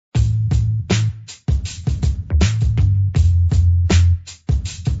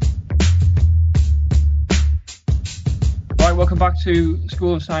back to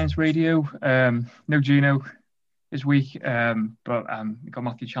School of Science Radio. No Gino this week, but we've got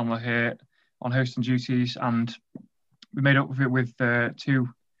Matthew Chandler here on hosting duties, and we made up with it with two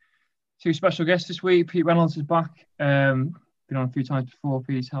special guests this week. Pete Reynolds is back. Been on a few times before.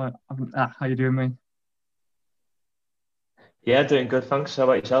 Pete, how you doing, mate? Yeah, doing good, thanks. How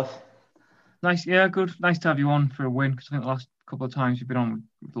about yourself? Nice, yeah, good. Nice to have you on for a win, because I think the last couple of times you've been on,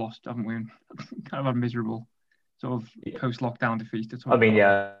 we've lost, haven't we? Kind of had a miserable sort of post-lockdown defeat to talk about.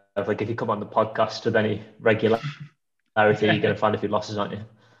 Yeah, if you come on the podcast with any regularity, you're going to find a few losses, aren't you?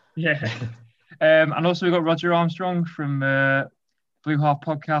 Yeah. And also we've got Roger Armstrong from Blue Half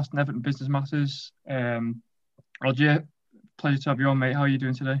Podcast and Everton Business Matters. Roger, pleasure to have you on, mate. How are you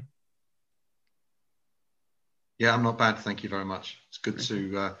doing today? Yeah, I'm not bad, thank you very much. It's good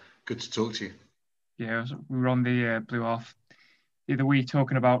to talk to you. Yeah, we were on the Blue Half the other week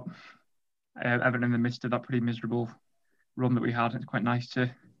talking about Everton in the midst of that pretty miserable run that we had. It's quite nice to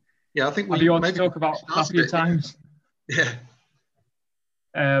I think we want to talk about happier times. Yeah.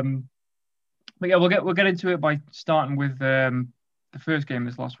 But yeah, we'll get into it by starting with the first game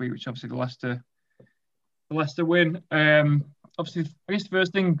this last week, which obviously the Leicester win. Obviously, I guess the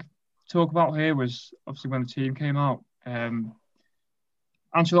first thing to talk about here was obviously when the team came out.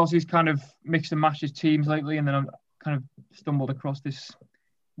 Ancelotti's kind of mixed and matched his teams lately, and then I've kind of stumbled across this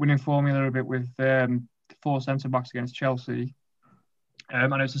winning formula a little bit with the 4 centre-backs against Chelsea.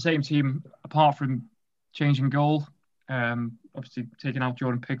 And it's the same team apart from changing goal. Obviously taking out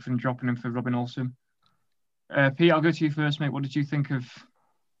Jordan Pickford and dropping him for Robin Olsen. Pete, I'll go to you first, mate. What did you think of?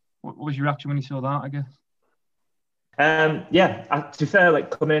 What was your reaction when you saw that, I guess? To be fair,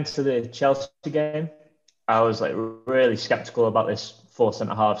 coming into the Chelsea game, I was really sceptical about this 4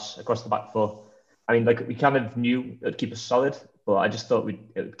 centre halves across the back four. I mean, we kind of knew it would keep us solid, but I just thought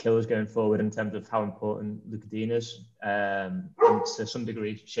it would kill us going forward in terms of how important Luka Dean is, and to some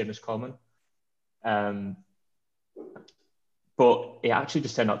degree, Seamus Coleman. But it actually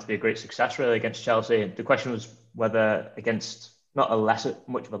just turned out to be a great success, really, against Chelsea. The question was whether against not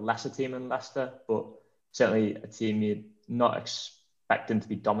much of a lesser team than Leicester, but certainly a team you're not expecting to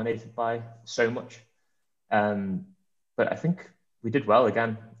be dominated by so much. But I think we did well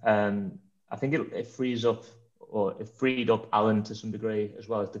again. I think it freed up Allen to some degree, as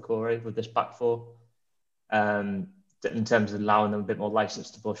well as Decore with this back four, in terms of allowing them a bit more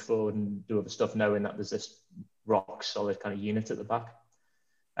license to push forward and do other stuff, knowing that there's this rock solid kind of unit at the back.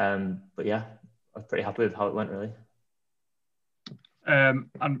 But yeah, I was pretty happy with how it went, really.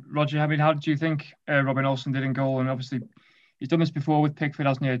 And Roger, I mean, how did you think Robin Olsen did in goal? And obviously, he's done this before with Pickford,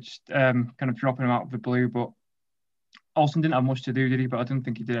 hasn't he? Just kind of dropping him out of the blue. But Olsen didn't have much to do, did he? But I didn't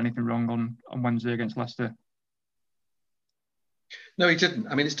think he did anything wrong on Wednesday against Leicester. No, he didn't.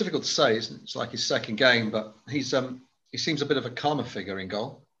 I mean, it's difficult to say. It's like his second game, but he seems a bit of a calmer figure in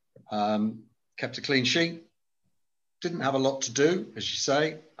goal. Kept a clean sheet. Didn't have a lot to do, as you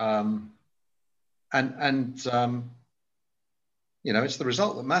say. It's the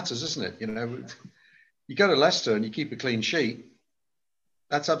result that matters, isn't it? You go to Leicester and you keep a clean sheet,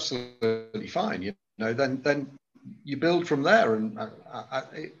 that's absolutely fine. Then you build from there, and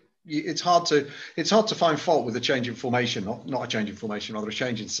it's hard to find fault with a change in formation, not a change in formation, rather a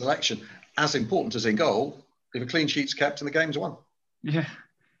change in selection. As important as in goal, if a clean sheet's kept and the game's won. Yeah.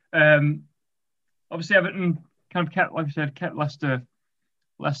 Obviously, Everton kind of kept Leicester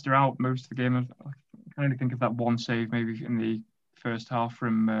out most of the game. I can only think of that one save maybe in the first half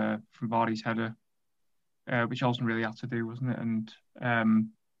from Vardy's header, which Olsen really had to do, wasn't it? And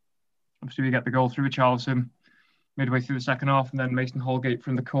obviously we get the goal through Richarlison midway through the second half, and then Mason Holgate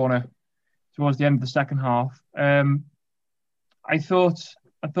from the corner towards the end of the second half. I thought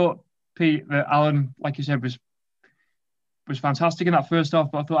Pete that Allen, like you said, was fantastic in that first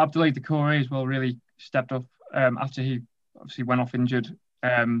half, but I thought Abdoulaye Doucouré as well really stepped up after he obviously went off injured.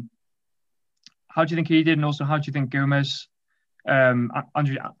 How do you think he did, and also how do you think Gomez, how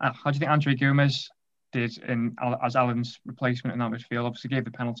do you think Andre Gomez did as Allen's replacement in that midfield? Obviously gave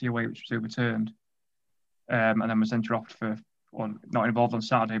the penalty away, which was overturned, and then was then dropped not involved on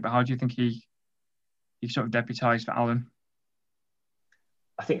Saturday. But how do you think he sort of deputised for Allen?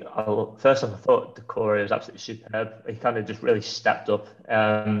 I think first off, I thought Doucouré was absolutely superb. He kind of just really stepped up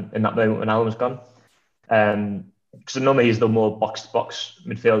in that moment when Allen was gone. Because normally he's the more box-to-box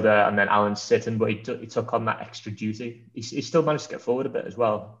midfielder, and then Allen's sitting, but he took on that extra duty. He still managed to get forward a bit as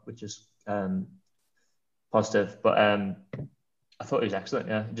well, which is positive. But I thought he was excellent.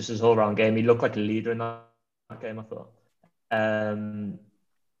 Yeah, just his whole-round game. He looked like a leader in that game, I thought. And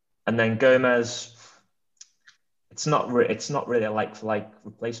then Gomez, it's not really a like-for-like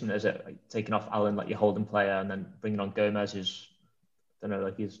replacement, is it? Like taking off Allen, like your holding player, and then bringing on Gomez, who's don't know,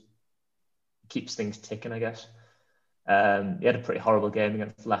 like he keeps things ticking, I guess. He had a pretty horrible game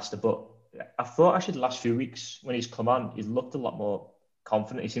against Leicester, but I thought actually the last few weeks when he's come on, he's looked a lot more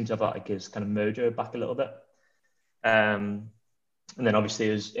confident. He seemed to have like his kind of mojo back a little bit. And then obviously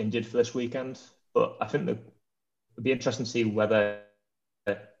he was injured for this weekend. But I think that it'd be interesting to see whether,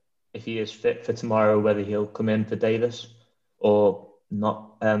 if he is fit for tomorrow, whether he'll come in for Davis or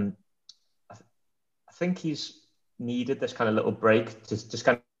not. I think he's needed this kind of little break to just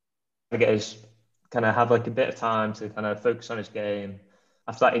kind of get his, kind of have like a bit of time to kind of focus on his game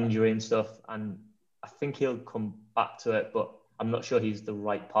after that injury and stuff. And I think he'll come back to it, but I'm not sure he's the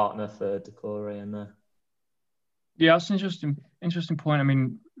right partner for Doucouré in there. Yeah, that's an interesting point. I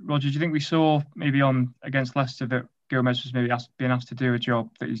mean, Roger, do you think we saw maybe on against Leicester that Gomez was maybe being asked to do a job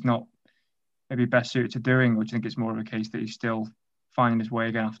that he's not maybe best suited to doing, or do you think it's more of a case that he's still finding his way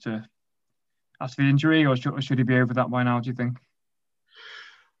again after the injury, or should he be over that by now, do you think?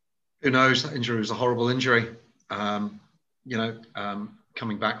 Who knows? That injury was a horrible injury. Coming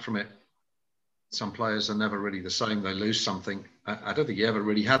back from it, some players are never really the same. They lose something. I don't think he ever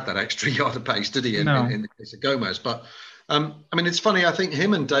really had that extra yard of pace, did he, in the case of Gomez? But, it's funny. I think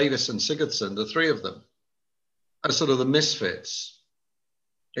him and Davis and Sigurdsson, the three of them, are sort of the misfits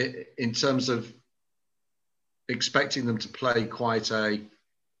in terms of expecting them to play quite a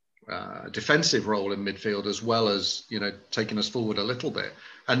defensive role in midfield as well as, taking us forward a little bit.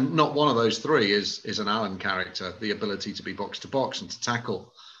 And not one of those three is an Allen character, the ability to be box to box and to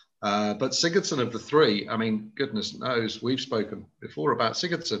tackle. But Sigurdsson of the three, goodness knows, we've spoken before about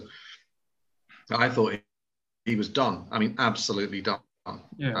Sigurdsson. I thought he was done. Absolutely done.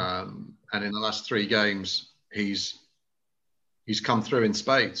 Yeah. And in the last 3 games, he's come through in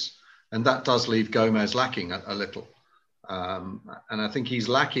spades. And that does leave Gomez lacking a little. And I think he's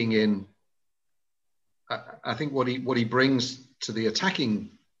lacking in, I think what he brings to the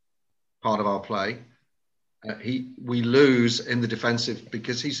attacking part of our play, we lose in the defensive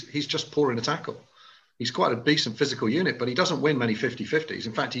because he's just poor in a tackle. He's quite a decent physical unit, but he doesn't win many 50-50s.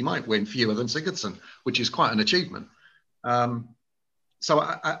 In fact, he might win fewer than Sigurdsson, which is quite an achievement. So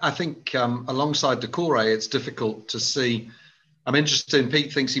I think alongside Doucouré, it's difficult to see. I'm interested in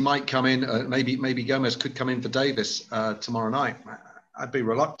Pete thinks he might come in. Maybe Gomez could come in for Davis tomorrow night. I'd be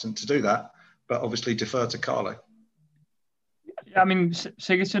reluctant to do that, but obviously defer to Carlo. Yeah,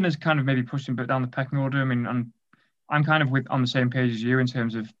 Sigurdsson has kind of maybe pushed him a bit down the pecking order. I'm kind of on the same page as you in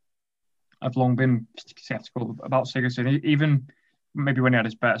terms of I've long been sceptical about Sigurdsson. Even maybe when he had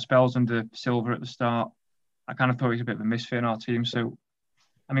his better spells under Silva at the start, I kind of thought he was a bit of a misfit in our team. So,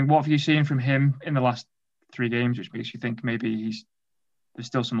 what have you seen from him in the last 3 games, which makes you think maybe there's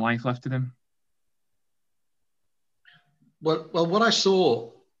still some life left in him? Well, what I saw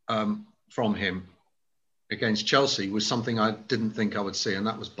from him against Chelsea was something I didn't think I would see, and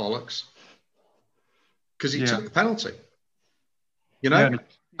that was bollocks. Because he took the penalty. Yeah.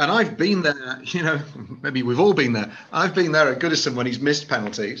 And I've been there, maybe we've all been there. I've been there at Goodison when he's missed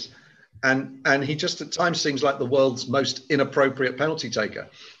penalties, and he just at times seems like the world's most inappropriate penalty taker.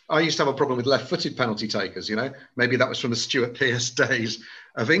 I used to have a problem with left-footed penalty takers, Maybe that was from the Stuart Pearce days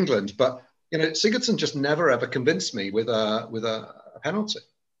of England. But, Sigurdsson just never, ever convinced me with a penalty.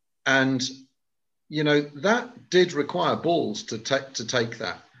 And that did require balls to take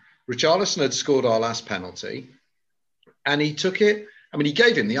that. Richarlison had scored our last penalty, and he took it. He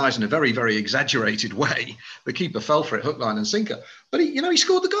gave him the eyes in a very, very exaggerated way. The keeper fell for it, hook, line, and sinker. But he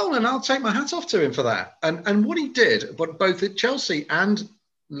scored the goal, and I'll take my hat off to him for that. And what he did, but both at Chelsea and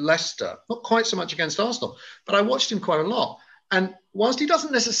Leicester, not quite so much against Arsenal, but I watched him quite a lot. And whilst he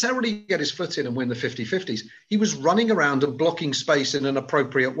doesn't necessarily get his foot in and win the 50-50s, he was running around and blocking space in an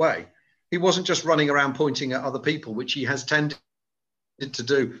appropriate way. He wasn't just running around pointing at other people, which he has tended to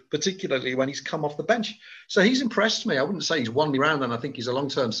do, particularly when he's come off the bench. So he's impressed me. I wouldn't say he's won me round, and I think he's a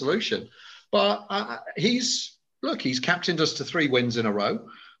long-term solution. But he's captained us to 3 wins in a row,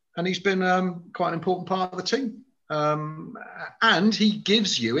 and he's been quite an important part of the team. And he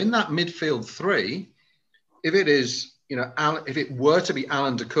gives you in that midfield 3, if it is, if it were to be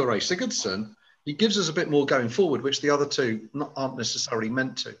Allen, Doucouré, Sigurdsson, he gives us a bit more going forward, which the other 2 aren't necessarily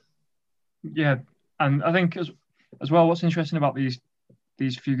meant to. Yeah, and I think as well, what's interesting about these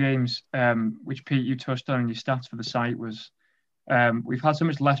few games, which Pete, you touched on in your stats for the site, was we've had so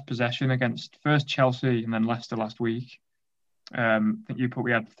much less possession against first Chelsea and then Leicester last week. I think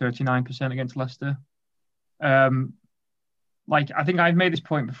we had 39% against Leicester. I think I've made this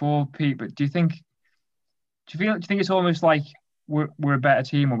point before, Pete, but do you think it's almost like we're a better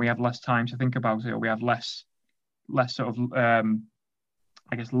team when we have less time to think about it, or we have less sort of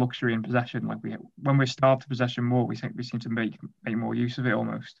I guess, luxury in possession. Like when we're starved to possession more, we seem to make more use of it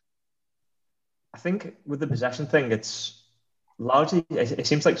almost. I think with the possession thing, it's largely it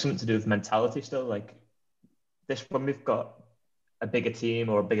seems like something to do with mentality still. Like this, when we've got a bigger team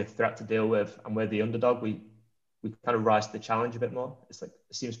or a bigger threat to deal with, and we're the underdog, we kind of rise to the challenge a bit more. It's like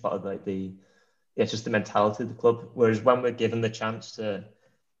it seems part of like it's just the mentality of the club. Whereas when we're given the chance to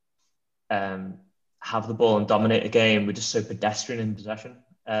have the ball and dominate a game, we're just so pedestrian in possession.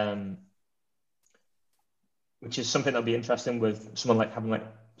 Which is something that'll be interesting with someone like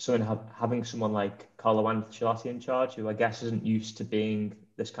having someone like Carlo Ancelotti in charge, who I guess isn't used to being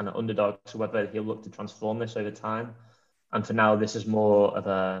this kind of underdog. So whether he'll look to transform this over time, and for now, this is more of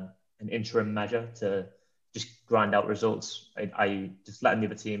an interim measure to just grind out results. I just letting the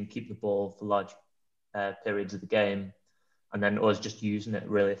other team keep the ball for large periods of the game, and then us just using it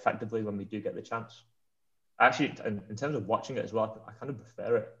really effectively when we do get the chance. Actually, in terms of watching it as well, I kind of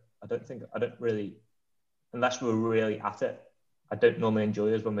prefer it. I don't really, unless we're really at it, I don't normally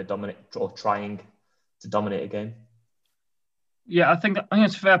enjoy us when we're trying to dominate a game. Yeah, I think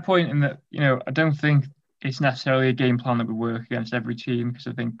it's a fair point in that, I don't think it's necessarily a game plan that would work against every team, because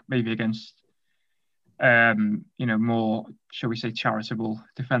I think maybe against, more, shall we say, charitable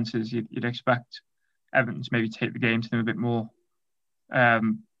defences, you'd expect Everton to maybe take the game to them a bit more. But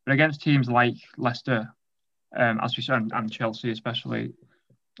against teams like Leicester, as we saw, and Chelsea especially,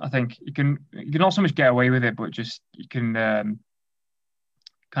 I think you can not so much get away with it, but just you can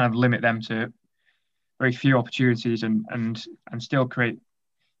kind of limit them to very few opportunities and still create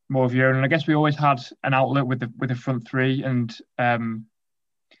more of your own. And I guess we always had an outlet with the front three. And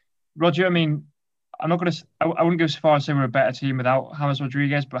Roger, I mean, I wouldn't go so far as say we're a better team without James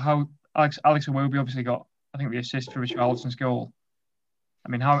Rodriguez, but how Alex Iwobi obviously got, I think, the assist for Richarlison's goal. I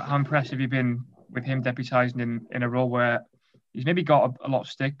mean, how impressed have you been with him deputising in a role where he's maybe got a lot of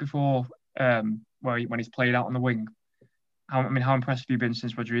stick before, when he's played out on the wing? How impressed have you been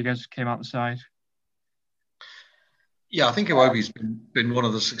since Rodriguez came out the side? Yeah, I think Iwobi's been one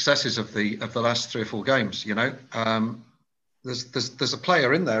of the successes of the last 3 or 4 games. There's a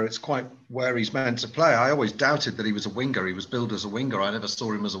player in there. It's quite where he's meant to play. I always doubted that he was a winger. He was billed as a winger. I never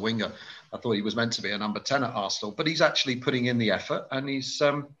saw him as a winger. I thought he was meant to be a number 10 at Arsenal. But he's actually putting in the effort, and he's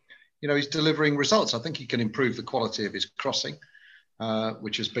he's delivering results. I think he can improve the quality of his crossing,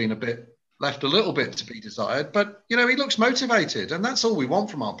 which has been left a little bit to be desired. But he looks motivated, and that's all we want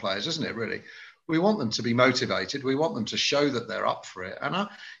from our players, isn't it? Really. We want them to be motivated. We want them to show that they're up for it. And,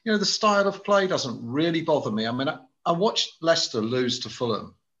 the style of play doesn't really bother me. I mean, I watched Leicester lose to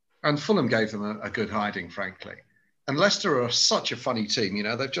Fulham, and Fulham gave them a good hiding, frankly. And Leicester are such a funny team.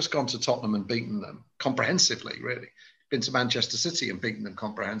 They've just gone to Tottenham and beaten them comprehensively, really. Been to Manchester City and beaten them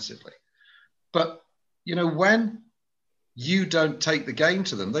comprehensively. But, when you don't take the game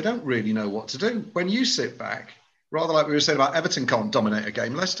to them, they don't really know what to do. When you sit back, rather like we were saying about Everton can't dominate a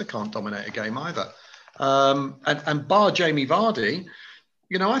game, Leicester can't dominate a game either. And bar Jamie Vardy,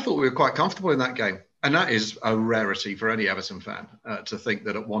 I thought we were quite comfortable in that game. And that is a rarity for any Everton fan, to think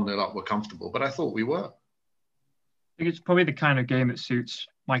that at 1-0 up we're comfortable. But I thought we were. I think it's probably the kind of game that suits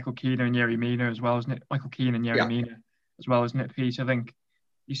Michael Keane and Yerry Mina as well, isn't it? Michael Keane and Yerry Mina as well, isn't it, Pete? I think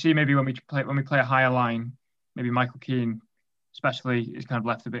you see maybe when we play a higher line, maybe Michael Keane especially is kind of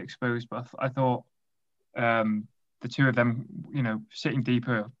left a bit exposed. But I thought the two of them, sitting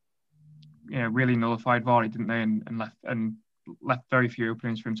deeper, really nullified Vardy, didn't they? And left very few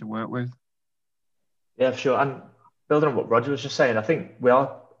openings for him to work with. Yeah, for sure. And building on what Roger was just saying, I think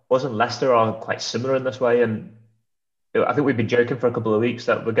us and Leicester are quite similar in this way. And I think we've been joking for a couple of weeks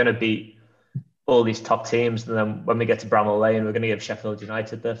that we're going to beat all these top teams, and then when we get to Bramall Lane, we're going to give Sheffield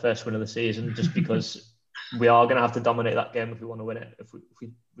United their first win of the season, just because we are going to have to dominate that game if we want to win it. If we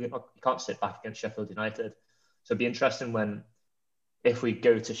can't sit back against Sheffield United. So it'd be interesting if we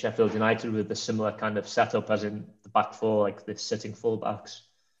go to Sheffield United with a similar kind of setup, as in the back four, like the sitting fullbacks,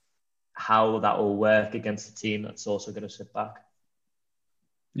 how that will work against a team that's also going to sit back.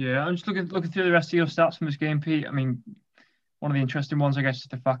 Yeah, I'm just looking through the rest of your stats from this game, Pete. I mean, one of the interesting ones, I guess, is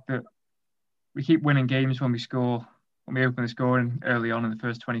the fact that we keep winning games when we open the scoring early on in the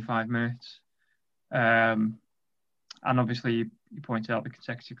first 25 minutes. And obviously, you pointed out the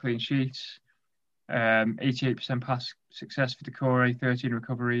consecutive clean sheets. 88% pass success for Decore, 13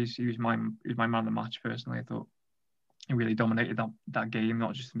 recoveries. He was my man of the match personally. I thought he really dominated that game,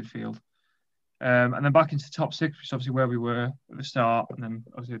 not just in midfield. And then back into the top 6, which is obviously where we were at the start, and then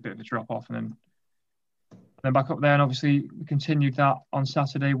obviously a bit of a drop off, and then back up there. And obviously we continued that on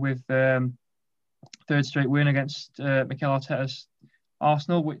Saturday with third straight win against Mikel Arteta's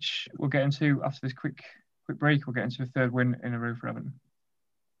Arsenal, which we'll get into after this quick break. We'll get into a third win in a row for Everton.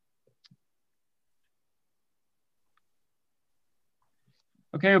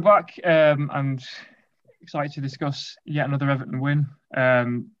 Okay, we're back and excited to discuss yet another Everton win.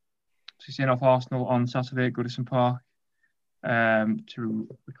 So seeing off Arsenal on Saturday at Goodison Park to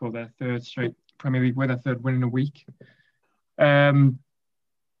record their third straight Premier League win, their third win in a week.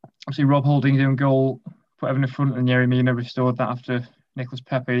 Obviously, Rob Holding's own goal put Everton in front, and Yerry Mina restored that after Nicolas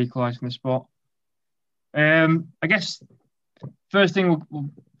Pepe equalised in the spot. I guess first thing we'll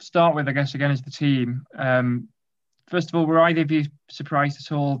start with, I guess, again, is the team. First of all, were either of you surprised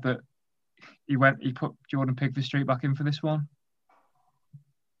at all that he put Jordan Pickford straight back in for this one?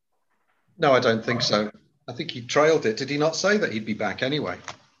 No, I don't think so. I think he trailed it. Did he not say that he'd be back anyway?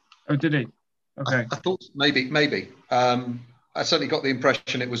 Oh, did he? Okay. I thought maybe. I certainly got the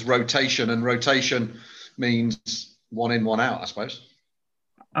impression it was rotation, and rotation means one in, one out, I suppose.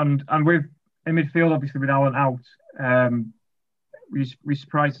 And with in midfield, obviously with Allen out, we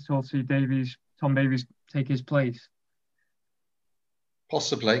surprised at all to see Tom Davies take his place.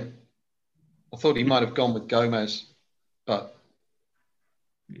 Possibly. I thought he might have gone with Gomez, but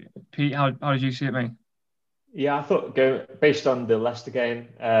Pete, how did you see it, mate? Yeah, I thought based on the Leicester game,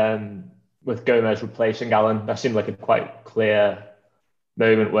 with Gomez replacing Allen, that seemed like a quite clear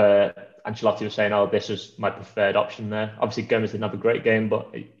moment where Ancelotti was saying, "Oh, this is my preferred option there." Obviously, Gomez didn't have a great game,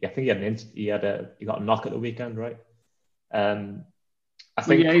 but I think he got a knock at the weekend, right? I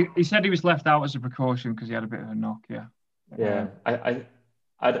think he said he was left out as a precaution because he had a bit of a knock. Yeah. Yeah,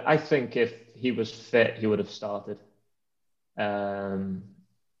 I think if he was fit, he would have started. I'm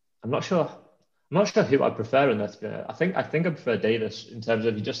not sure who I prefer in that. I think I prefer Davis in terms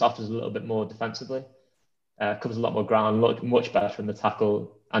of he just offers a little bit more defensively, covers a lot more ground, look much better in the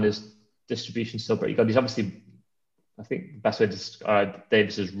tackle, and his distribution still pretty good. He's obviously, I think the best way to describe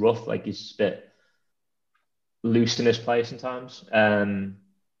Davis is rough, like he's a bit loose in his play sometimes.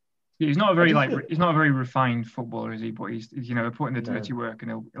 He's not a very refined footballer, is he? But he's putting the dirty work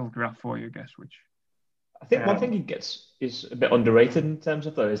and he'll graph for you, I guess. Which I think one thing he gets is a bit underrated in terms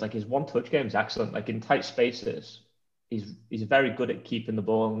of though is like his one-touch game is excellent. Like in tight spaces, he's very good at keeping the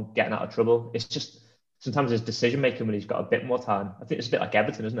ball and getting out of trouble. It's just sometimes his decision making when he's got a bit more time. I think it's a bit like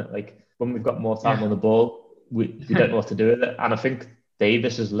Everton, isn't it? Like when we've got more time on the ball, we don't know what to do with it. And I think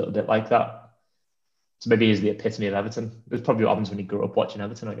Davis is a little bit like that. So maybe he's the epitome of Everton. It's probably what happens when he grew up watching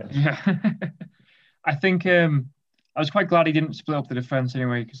Everton, I guess. Yeah. I think I was quite glad he didn't split up the defence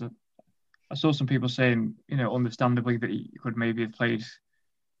anyway, because I saw some people saying, understandably, that he could maybe have played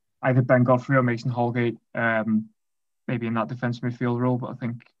either Ben Godfrey or Mason Holgate, maybe in that defensive midfield role. But I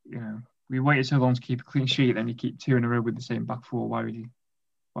think, we waited so long to keep a clean sheet, then you keep two in a row with the same back four. Why would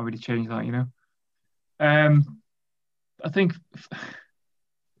he change that, I think...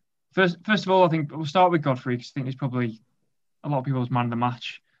 First of all, I think we'll start with Godfrey because I think he's probably a lot of people's man of the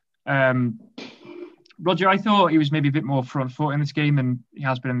match. Roger, I thought he was maybe a bit more front foot in this game than he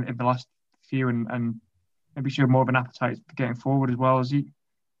has been in the last few, and maybe showed more of an appetite for getting forward as well. Did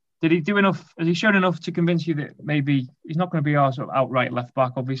he do enough? Has he shown enough to convince you that maybe he's not going to be our sort of outright left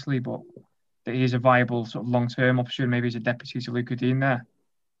back, obviously, but that he is a viable sort of long term option, maybe as a deputy to Luca Dean there?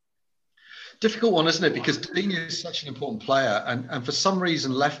 Difficult one, isn't it? Because Dean is such an important player, and for some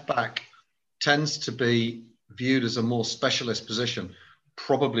reason, left back tends to be viewed as a more specialist position,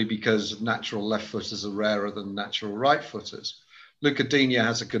 probably because natural left footers are rarer than natural right footers. Luca Digne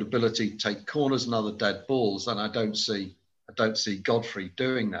has a good ability to take corners and other dead balls, and I don't see Godfrey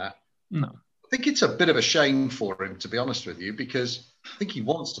doing that. No, I think it's a bit of a shame for him, to be honest with you, because I think he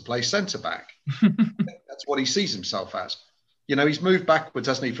wants to play centre back. That's what he sees himself as. He's moved backwards,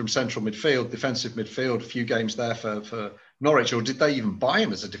 hasn't he, from central midfield, defensive midfield, a few games there for Norwich, or did they even buy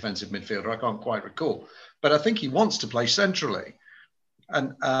him as a defensive midfielder? I can't quite recall. But I think he wants to play centrally.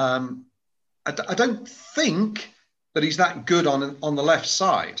 And I don't think that he's that good on the left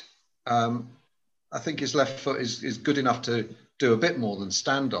side. I think his left foot is good enough to do a bit more than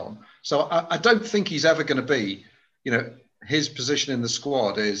stand on. So I don't think he's ever going to be, his position in the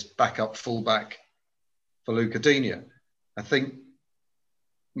squad is backup fullback for Luca Digne. I think,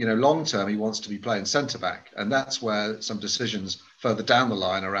 long term, he wants to be playing centre back. And that's where some decisions further down the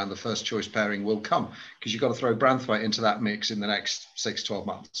line around the first choice pairing will come, because you've got to throw Branthwaite into that mix in the next 6-12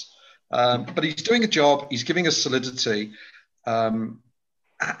 months. But he's doing a job. He's giving us solidity. Is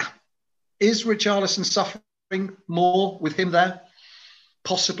Richarlison suffering more with him there?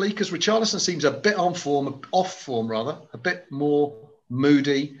 Possibly, because Richarlison seems a bit off form, a bit more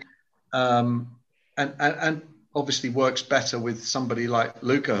moody, and obviously works better with somebody like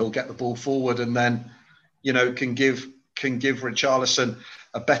Luca, who'll get the ball forward and then, can give Richarlison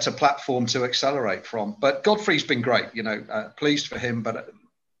a better platform to accelerate from. But Godfrey's been great, pleased for him, but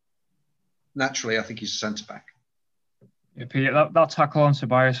naturally I think he's a centre back. Yeah, Pete, that tackle on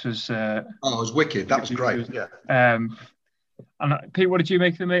Tobias was. Oh, it was wicked. That was great. Yeah. And Pete, what did you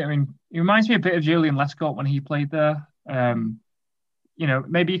make of him? I mean, he reminds me a bit of Julian Lescott when he played there.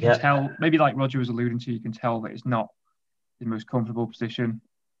 Maybe you can tell. Maybe like Roger was alluding to, you can tell that it's not his most comfortable position,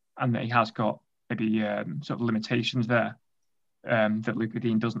 and that he has got maybe sort of limitations there that Luca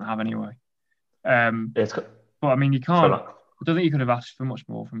Dean doesn't have anyway. But I mean, you can't. I don't think you could have asked for much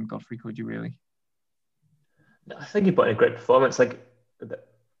more from Godfrey, could you really? I think he put in a great performance. Like,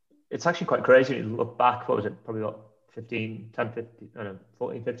 it's actually quite crazy when you look back. What was it? Probably about 14,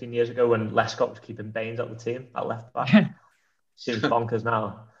 15 years ago when Lescott was keeping Baines out of the team at left back. Seems bonkers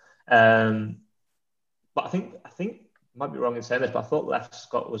now. But I think I might be wrong in saying this, but I thought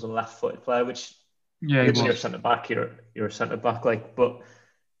Lescott was a left-footed player, which you're a centre back. You're a centre back, but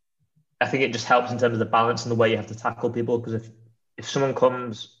I think it just helps in terms of the balance and the way you have to tackle people, because if someone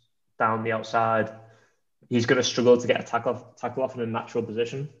comes down the outside, he's going to struggle to get a tackle off in a natural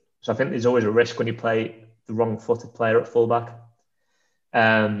position. So I think there's always a risk when you play the wrong-footed player at fullback.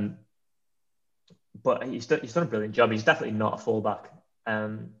 But he's done a brilliant job. He's definitely not a fullback.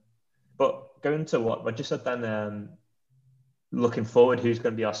 But going to what Roger said then, looking forward, who's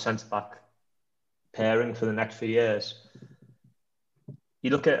going to be our centre-back pairing for the next few years?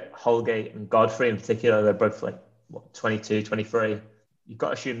 You look at Holgate and Godfrey in particular, they're both 22, 23. You've got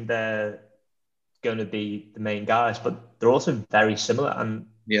to assume they're going to be the main guys, but they're also very similar. And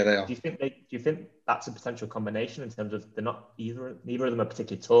yeah, they are. Do you think that's a potential combination in terms of neither of them are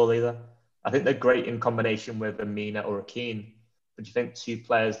particularly tall either? I think they're great in combination with a Mina or a Keane. But do you think two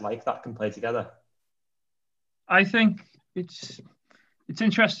players like that can play together? I think it's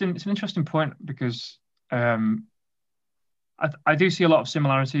interesting. It's an interesting point because I do see a lot of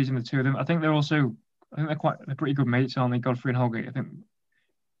similarities in the two of them. I think they're pretty good mates, aren't they, Godfrey and Holgate? I think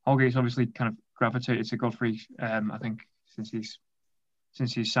Holgate's obviously kind of gravitated to Godfrey. I think since he's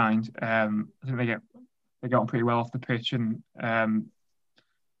signed, I think they get on pretty well off the pitch, and that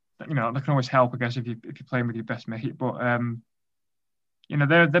can always help, I guess, if you're playing with your best mate. But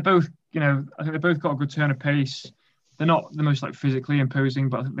they're both, I think they both got a good turn of pace. They're not the most physically imposing,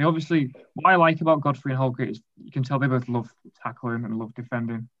 but I think they obviously, what I like about Godfrey and Holgate is you can tell they both love tackling and love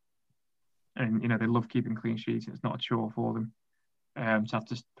defending, and they love keeping clean sheets. It's not a chore for them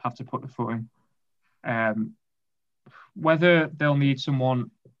to have to put the foot in. Whether they'll need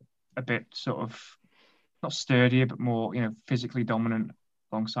someone a bit sort of not sturdier but more physically dominant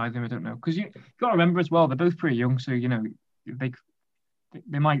alongside them, I don't know, because you've got to remember as well they're both pretty young, so they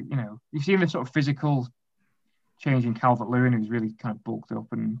might you've seen the sort of physical change in Calvert-Lewin, who's really kind of bulked up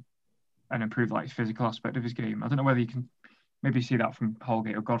and improved his physical aspect of his game. I don't know whether you can maybe see that from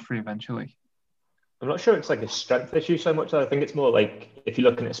Holgate or Godfrey eventually. I'm not sure it's a strength issue so much. I think it's more if you're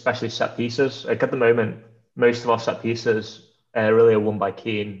looking at especially set pieces. At the moment, most of our set pieces really are won by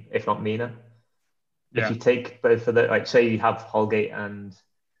Keane, if not Mina. Yeah. If you take both of the, say you have Holgate and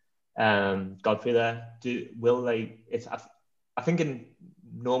Godfrey there, will they? I think in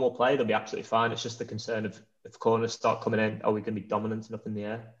normal play they'll be absolutely fine. It's just the concern of if corners start coming in, are we going to be dominant enough in the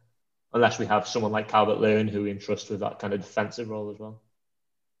air? Unless we have someone like Calvert-Lewin who we entrust with that kind of defensive role as well.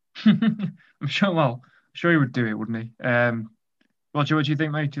 I'm sure he would do it, wouldn't he? Roger, what do you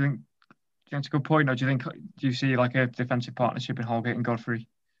think, mate? Do you think it's a good point, or do you see a defensive partnership in Holgate and Godfrey?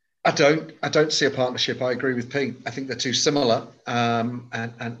 I don't see a partnership. I agree with Pete. I think they're too similar, and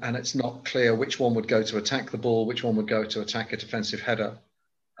it's not clear which one would go to attack the ball, which one would go to attack a defensive header.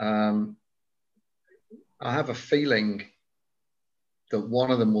 I have a feeling that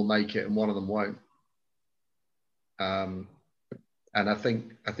one of them will make it and one of them won't. And I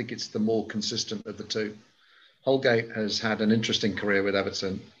think it's the more consistent of the two. Holgate has had an interesting career with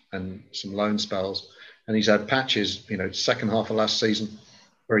Everton and some loan spells, and he's had patches. Second half of last season,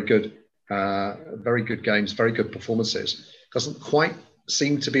 very good games, very good performances. Doesn't quite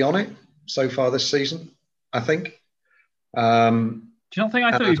seem to be on it so far this season, I think. Do you not think?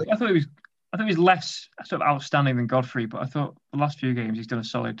 I thought he was less sort of outstanding than Godfrey, but I thought the last few games he's done a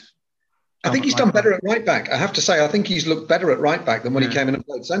solid. I think he's done better at right back. I have to say, I think he's looked better at right back than when he came in and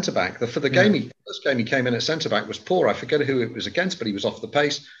played centre back. For the first game he came in at centre back was poor. I forget who it was against, but he was off the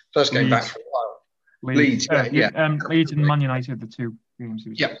pace. First game back for a while. Leeds, Leeds and Man United, the two games.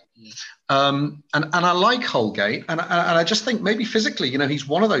 And I like Holgate, and I just think maybe physically, he's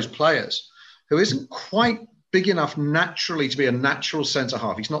one of those players who isn't quite big enough naturally to be a natural centre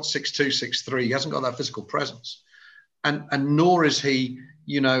half. He's not 6'2", 6'3". He hasn't got that physical presence, and nor is he,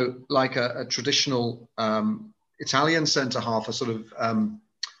 like a traditional Italian centre half, a sort of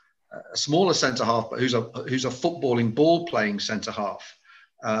a smaller centre half, but who's a footballing, ball playing centre half.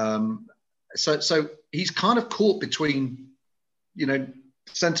 So he's kind of caught between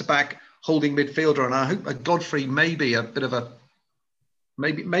centre back holding midfielder, and I hope a Godfrey may be a bit of a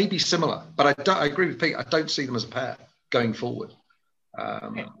maybe similar, but I agree with Pete. I don't see them as a pair going forward.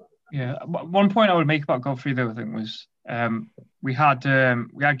 One point I would make about Godfrey though, I think, was we had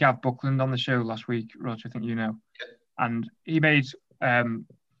Gav Buckland on the show last week, Roger. I think you know, and he made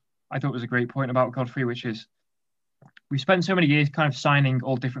I thought it was a great point about Godfrey, which is we spent so many years kind of signing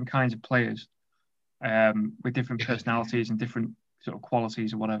all different kinds of players with different personalities and different sort of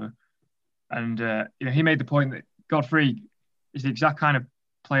qualities or whatever. And he made the point that Godfrey is the exact kind of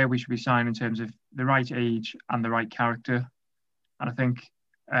player we should be signing in terms of the right age and the right character. And I think,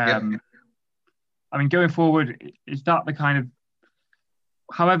 going forward, is that the kind of,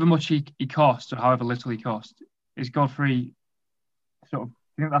 however much he costs or however little he costs, is Godfrey sort of,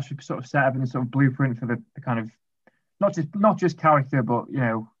 I think that should sort of set up in the sort of blueprint for the kind of, not just character, but,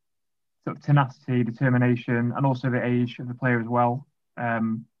 sort of tenacity, determination, and also the age of the player as well.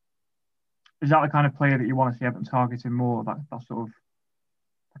 Is that the kind of player that you want to see Everton targeting more? That sort of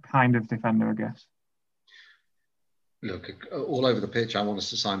kind of defender, I guess. Look, all over the pitch, I want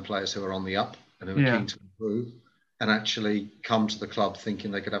us to sign players who are on the up and who are keen to improve and actually come to the club thinking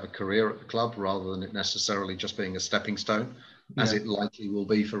they could have a career at the club rather than it necessarily just being a stepping stone, as it likely will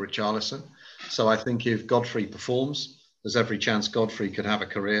be for Richarlison. So I think if Godfrey performs, there's every chance Godfrey could have a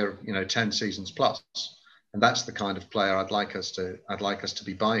career, 10 seasons plus. And that's the kind of player I'd like us to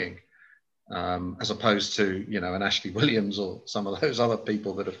be buying. As opposed to, an Ashley Williams or some of those other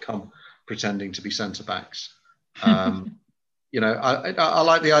people that have come pretending to be centre backs. I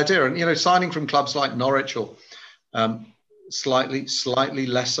like the idea, and signing from clubs like Norwich or slightly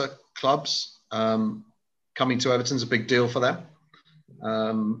lesser clubs coming to Everton's a big deal for them.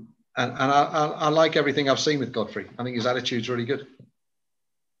 And I like everything I've seen with Godfrey. I think his attitude's really good.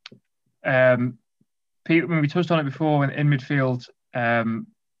 Pete, when we touched on it before in midfield.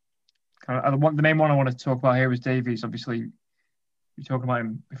 The main one I wanted to talk about here was Davies. Obviously, we talked about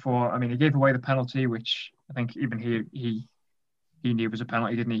him before. I mean, he gave away the penalty, which I think even he knew was a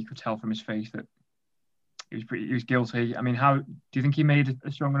penalty, didn't he? You could tell from his face that he was guilty. I mean, how do you think he made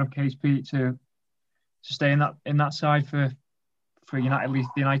a strong enough case, Pete, to stay in that side for United, at least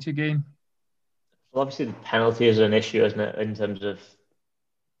the United game? Well, obviously the penalty is an issue, isn't it? In terms of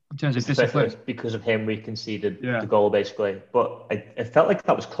discipline. Because of him, we conceded the goal, basically. But I felt like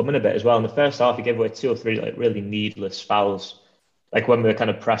that was coming a bit as well. In the first half, he gave away 2 or 3 really needless fouls, like when we were kind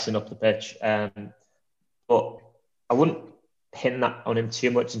of pressing up the pitch. But I wouldn't pin that on him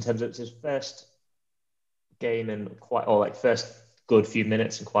too much in terms of it's his first game in first good few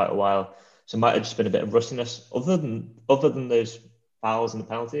minutes in quite a while. So it might have just been a bit of rustiness. Other than those fouls and the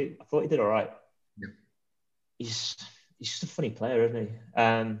penalty, I thought he did all right. Yeah. He's just a funny player, isn't he?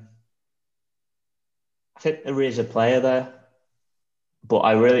 I think there is a player there, but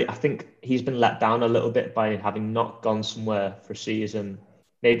I think he's been let down a little bit by having not gone somewhere for a season,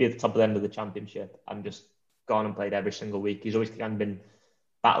 maybe at the top of the end of the Championship, and just gone and played every single week. He's always kind of been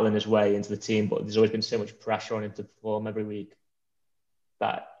battling his way into the team, but there's always been so much pressure on him to perform every week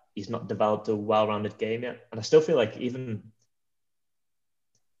that he's not developed a well-rounded game yet. And I still feel like even,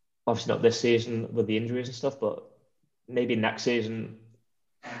 obviously not this season with the injuries and stuff, but maybe next season,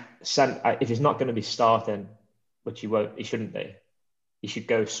 if he's not going to be starting, which he shouldn't be, he should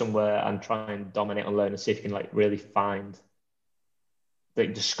go somewhere and try and dominate on loan and see if he can really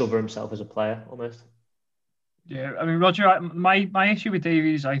discover himself as a player almost. Yeah, I mean, Roger, my issue with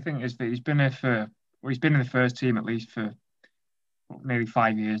Davies, I think, is that he's been in the first team at least for nearly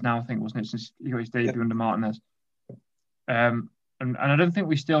 5 years now, I think, wasn't it, since he got his debut under Martinez. And I don't think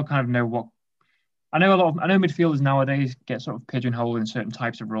we still kind of know what. I know midfielders nowadays get sort of pigeonholed in certain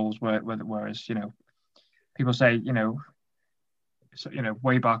types of roles, whereas people say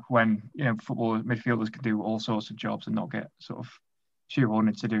way back when football midfielders could do all sorts of jobs and not get sort of shoehorned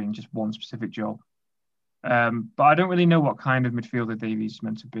into doing just one specific job. But I don't really know what kind of midfielder Davies is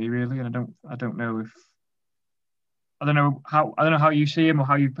meant to be, really, and I don't know how you see him or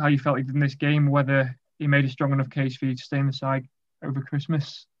how you felt he did in this game, whether he made a strong enough case for you to stay in the side over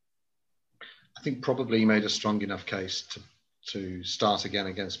Christmas. I think probably he made a strong enough case to start again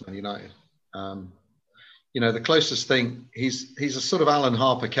against Man United. The closest thing, he's a sort of Alan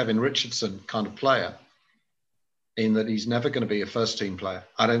Harper, Kevin Richardson kind of player, in that he's never going to be a first team player.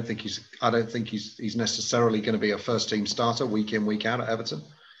 I don't think he's necessarily going to be a first team starter week in, week out at Everton.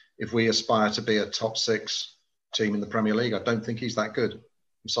 If we aspire to be a top 6 team in the Premier League, I don't think he's that good.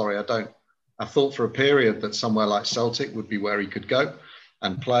 I'm sorry, I don't. I thought for a period that somewhere like Celtic would be where he could go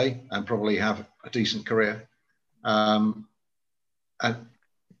and play and probably have a decent career.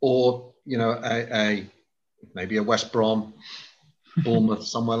 Maybe a West Brom, Bournemouth,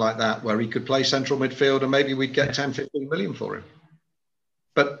 somewhere like that, where he could play central midfield and maybe we'd get 10, 15 million for him.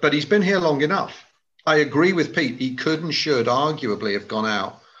 But he's been here long enough. I agree with Pete. He could and should arguably have gone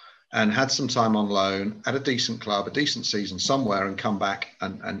out and had some time on loan at a decent club, a decent season somewhere, and come back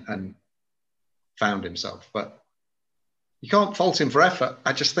and found himself. But you can't fault him for effort.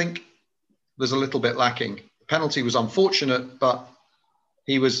 I just think there's a little bit lacking. The penalty was unfortunate, but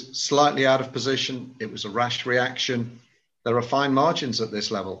he was slightly out of position. It was a rash reaction. There are fine margins at this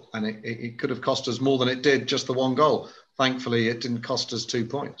level, and it could have cost us more than it did, just the one goal. Thankfully, it didn't cost us 2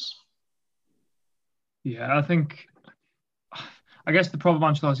 points. Yeah, I guess the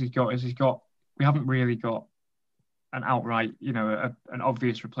problem Ancelotti's got is we haven't really got an outright, an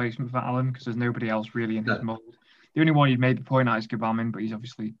obvious replacement for Alan, because there's nobody else really in his mould. The only one you'd maybe point out is Gbamin, but he's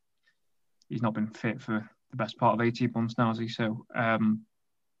not been fit for the best part of 18 months now, has he? So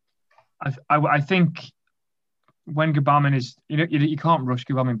I think when Gbamin is, you can't rush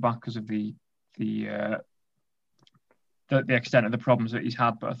Gbamin back because of the extent of the problems that he's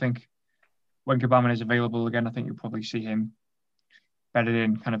had. But I think when Gbamin is available again, I think you'll probably see him bedded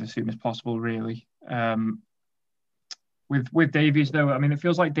in kind of as soon as possible, really. With Davies, though, I mean, it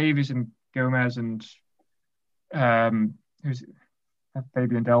feels like Davies and Gomez and who's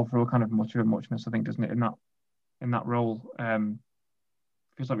Fabian Delph are all kind of much of a muchness, I think, doesn't it, in that role?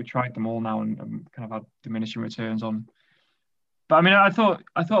 Feels like we tried them all now and kind of had diminishing returns on. But I mean, I thought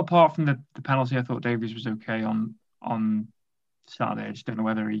apart from the penalty, I thought Davies was okay on Saturday. I just don't know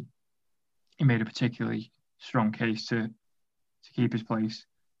whether he made a particularly strong case to keep his place.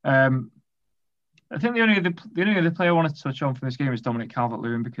 I think the only other player I wanted to touch on from this game is Dominic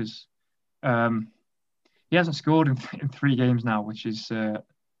Calvert-Lewin, because he hasn't scored in 3 games now, which is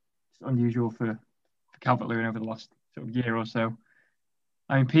unusual for Calvert-Lewin over the last sort of year or so.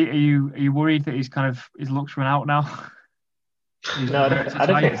 I mean, Pete, are you worried that his luck's run out now? No, I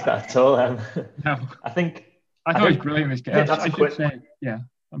don't think it's that at all. No, I think I thought he was brilliant in this game. I should say, yeah,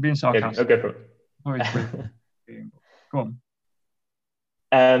 I'm being sarcastic. Okay, for it. Go on.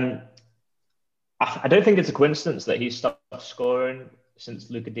 I don't think it's a coincidence that he's stopped scoring since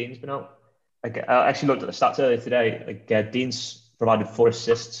Luca Dean's been out. I actually looked at the stats earlier today. Dean's provided 4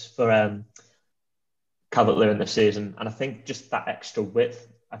 assists for Calvert-Lewin this season, and I think just that extra width.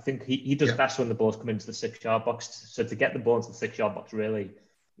 I think he does best when the balls come into the 6-yard box. So to get the ball into the 6-yard box, really,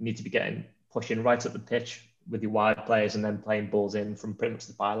 you need to be pushing right up the pitch with your wide players and then playing balls in from pretty much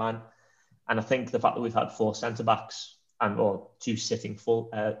the byline. And I think the fact that we've had 4 centre backs or 2 sitting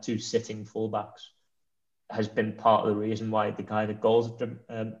fullbacks has been part of the reason why the kind of goals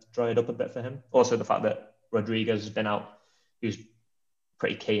have dried up a bit for him. Also, the fact that Rodriguez has been out, who's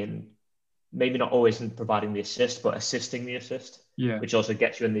pretty key in maybe not always in providing the assist, but assisting the assist, which also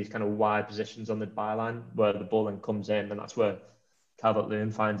gets you in these kind of wide positions on the byline where the ball then comes in, and that's where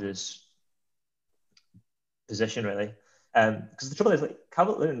Calvert-Lewin finds his position, really. Because the trouble is,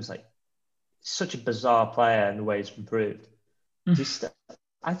 Calvert-Lewin's such a bizarre player in the way he's improved. If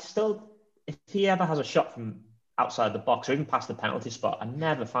he ever has a shot from outside the box or even past the penalty spot, I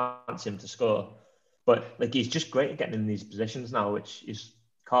never fancy him to score. But he's just great at getting in these positions now, which is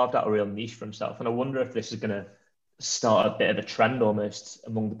carved out a real niche for himself. And I wonder if this is going to start a bit of a trend almost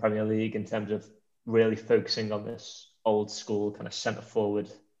among the Premier League in terms of really focusing on this old school kind of centre forward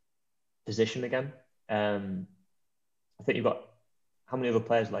position again. I think you've got how many other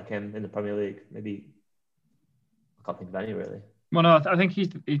players like him in the Premier League? Maybe I can't think of any really. Well, no, I think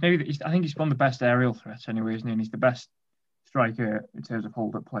he's one of the best aerial threats anyway, isn't he? And he's the best striker in terms of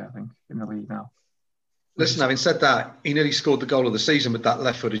hold-up play, I think, in the league now. Listen, having said that, he nearly scored the goal of the season with that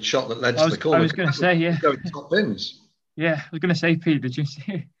left-footed shot that led to the corner. I was going to say, yeah. Going top bins. Yeah, I was going to say, Pete, did you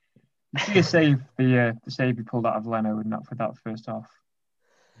see a save? The save he pulled out of Leno in that first half.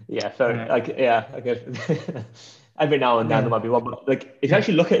 Yeah, so I guess every now and then there might be one, but if you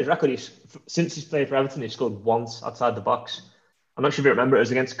actually look at his record, since he's played for Everton, he's scored once outside the box. I'm not sure if you remember, it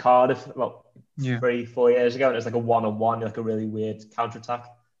was against Cardiff about 3-4 years ago, and it was a 1-on-1, a really weird counter-attack.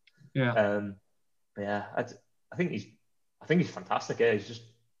 Yeah. I think he's fantastic. Yeah, he's just,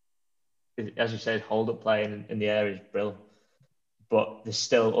 as you said, hold-up play in the air is brilliant. But there's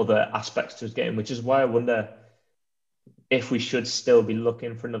still other aspects to his game, which is why I wonder if we should still be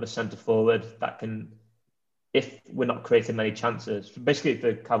looking for another centre forward that can, if we're not creating many chances, basically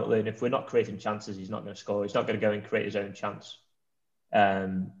for Calvert-Lewin, if we're not creating chances, he's not going to score. He's not going to go and create his own chance.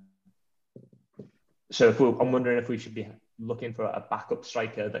 So I'm wondering if we should be looking for a backup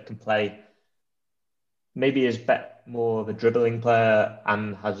striker that can play, maybe is more of a dribbling player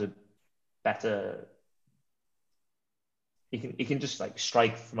and has a better. He can just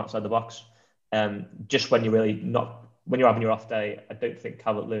strike from outside the box. Just when you're really not when you're having your off day, I don't think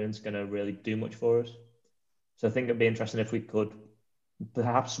Calvert-Lewin's going to really do much for us. So I think it'd be interesting if we could,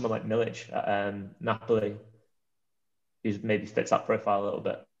 perhaps someone like Milic at Napoli, who maybe fits that profile a little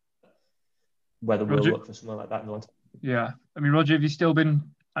bit, whether we'll look for someone like that in the long term. Yeah. I mean, Roger, have you still been...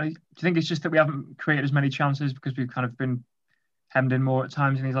 do you think it's just that we haven't created as many chances because we've kind of been hemmed in more at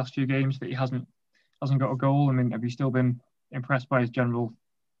times in these last few games that he hasn't got a goal? I mean, have you still been impressed by his general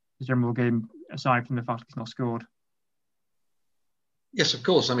game, aside from the fact he's not scored? Yes, of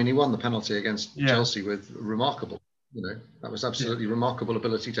course. I mean, he won the penalty against Chelsea with remarkable, that was absolutely remarkable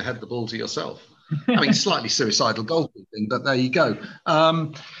ability to head the ball to yourself. I mean, slightly suicidal goalkeeping, but there you go.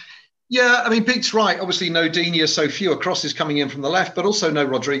 Yeah, I mean, Pete's right. Obviously, no Digne, so fewer crosses coming in from the left, but also no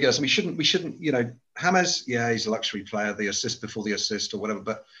Rodriguez. And we shouldn't, James, he's a luxury player, the assist before the assist or whatever.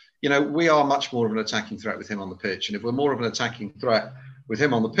 But, we are much more of an attacking threat with him on the pitch. And if we're more of an attacking threat with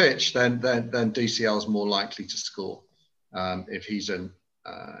him on the pitch, then DCL is more likely to score if he's in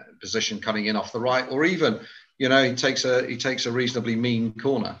position coming in off the right, or even, he takes a reasonably mean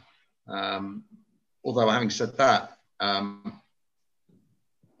corner. Although having said that,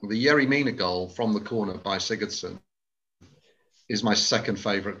 the Yerry Mina goal from the corner by Sigurdsson is my second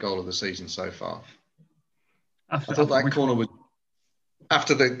favourite goal of the season so far. I thought that corner was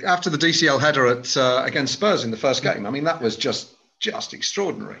after the DCL header against Spurs in the first game. I mean, that was just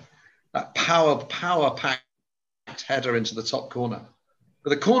extraordinary. That power-packed header into the top corner. But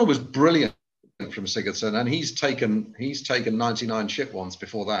the corner was brilliant from Sigurdsson, and he's taken 99 chip ones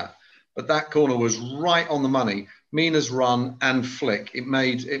before that. But that corner was right on the money. Mina's run and flick, it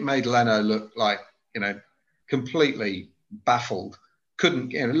made Leno look like, completely baffled.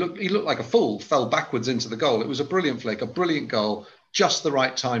 Couldn't, he looked like a fool, fell backwards into the goal. It was a brilliant flick, a brilliant goal, just the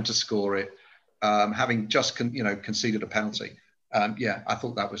right time to score it, having just conceded a penalty. I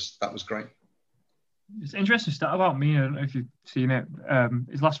thought that was great. It's interesting stat about Mina. I don't know if you've seen it.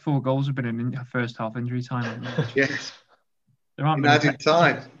 His last 4 goals have been in first half injury time. Yes. There aren't in added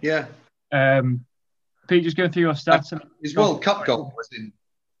time. Yeah. Pete, just going through your stats. His World Cup goal was in.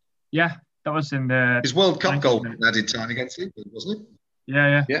 Yeah, that was in the. His World Cup goal in added time against England, wasn't it?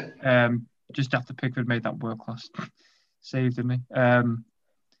 Yeah. Just after Pickford made that world class save, didn't he?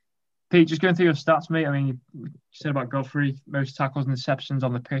 Pete, just going through your stats, mate. I mean, you said about Godfrey, most tackles and interceptions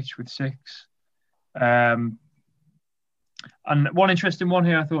on the pitch with 6. And one interesting one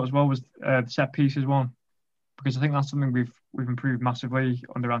here I thought as well was the set pieces one, because I think that's something we've improved massively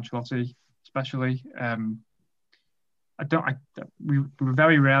under Ancelotti, especially. We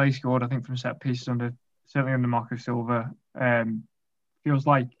very rarely scored, I think, from set pieces certainly under Marco Silva. Feels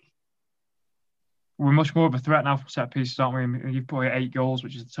like we're much more of a threat now from set pieces, aren't we? I mean, you've put 8 goals,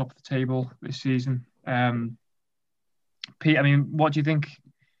 which is the top of the table this season. Pete, I mean, what do you think?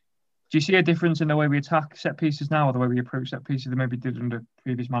 Do you see a difference in the way we attack set pieces now, or the way we approach set pieces than maybe did under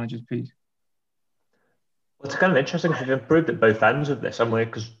previous managers, Pete? Well, it's kind of interesting because we've improved at both ends of this, haven't we?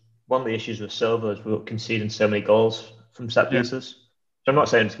 Because one of the issues with Silva is we were conceding so many goals from set pieces. So I'm not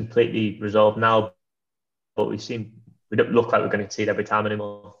saying it's completely resolved now, but we don't look like we're going to concede every time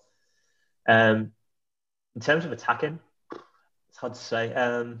anymore. In terms of attacking, it's hard to say.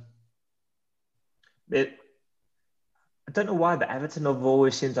 I don't know why, but Everton have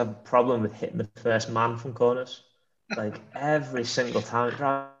always seemed to have a problem with hitting the first man from corners. Like every single time, it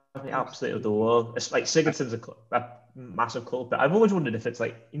drives me absolutely up the wall. It's like Sigurdsson's a massive culprit. I've always wondered if it's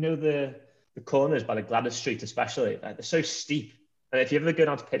like, the corners by the Gladys Street especially, like they're so steep. And if you ever go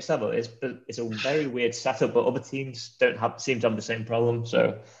down to pitch level, it's a very weird setup, but other teams seem to have the same problem.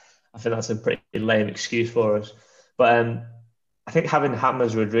 So I think that's a pretty lame excuse for us. But I think having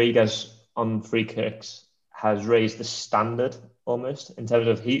James Rodriguez on free kicks has raised the standard almost in terms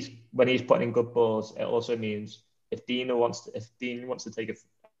of when he's putting in good balls. It also means if Dean wants to take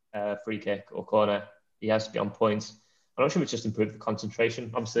a free kick or corner, he has to be on point. I'm not sure if it's just improved the concentration.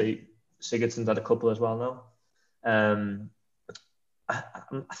 Obviously, Sigurdsson's had a couple as well now.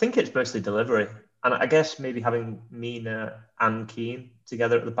 I think it's mostly delivery, and I guess maybe having Mina and Keane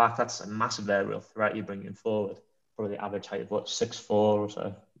together at the back, that's a massive aerial threat you're bringing forward. Probably the average height of 6'4" or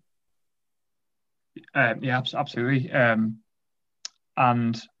so. Yeah, absolutely. And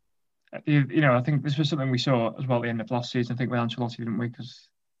I think this was something we saw as well at the end of last season. I think with Ancelotti, didn't we? Because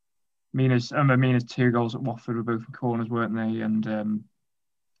Mina's 2 goals at Watford were both from corners, weren't they? And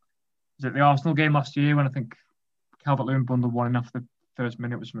was it the Arsenal game last year when I think Calvert-Lewin bundled one in after the first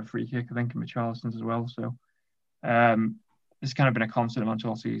minute was from a free kick, I think, and Richarlison's as well. So it's kind of been a constant of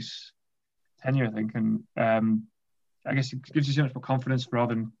Ancelotti's tenure, I think, and I guess it gives you so much more confidence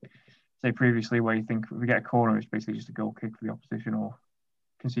rather than say previously where you think if we get a corner, it's basically just a goal kick for the opposition or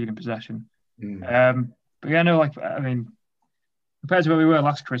conceding possession. But yeah, no, like I mean, compared to where we were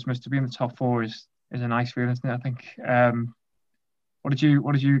last Christmas, to be in the top four is a nice feeling, isn't it? I think. What did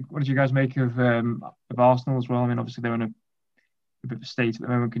you guys make of Arsenal as well? I mean, obviously they're in a bit of a state at the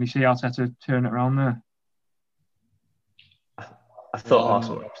moment. Can you see Arteta turn it around there? I thought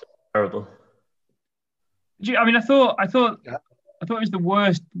Arsenal were absolutely terrible. I mean, Yeah. I thought it was the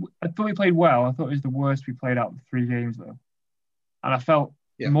worst. I thought we played well. I thought it was the worst we played out of the 3 games though, and I felt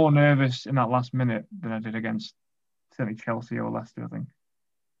more nervous in that last minute than I did against certainly Chelsea or Leicester. I think.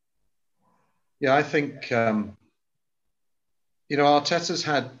 Yeah, I think Arteta's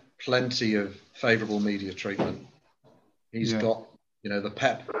had plenty of favourable media treatment. He's got the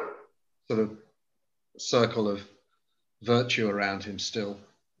Pep sort of circle of virtue around him still.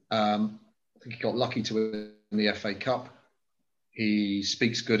 I think he got lucky to win the FA Cup. He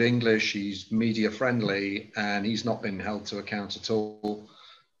speaks good English. He's media friendly, and he's not been held to account at all.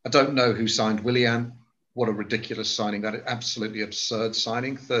 I don't know who signed Willian. What a ridiculous signing. That absolutely absurd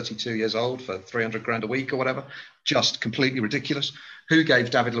signing. 32 years old for 300 grand a week or whatever. Just completely ridiculous. Who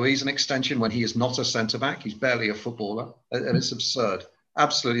gave David Luiz an extension when he is not a centre-back? He's barely a footballer. And it's absurd.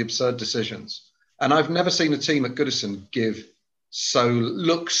 Absolutely absurd decisions. And I've never seen a team at Goodison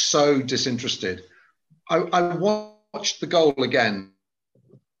look so disinterested. I watched the goal again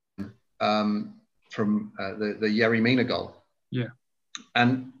from the Yerry Mina goal. Yeah.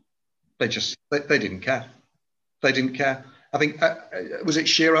 And they didn't care. They didn't care. I think, was it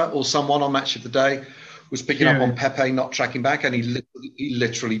Shearer or someone on Match of the Day was picking up on Pepe not tracking back, and he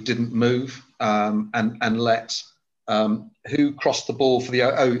literally didn't move and let who crossed the ball for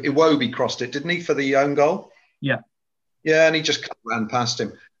Iwobi crossed it, didn't he, for the own goal? Yeah. Yeah, and he just ran past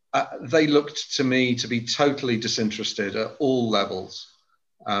him. They looked to me to be totally disinterested at all levels.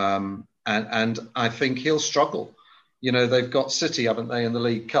 And I think he'll struggle. They've got City, haven't they, in the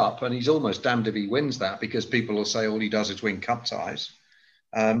League Cup, and he's almost damned if he wins that, because people will say all he does is win cup ties.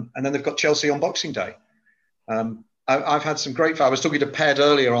 And then they've got Chelsea on Boxing Day. I've had some great. I was talking to Ped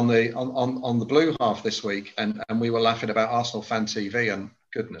earlier on the Blue Half this week, and we were laughing about Arsenal Fan TV, and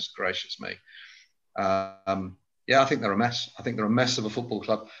goodness gracious me. I think they're a mess. I think they're a mess of a football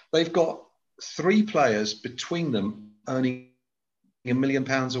club. They've got 3 players between them earning £1 million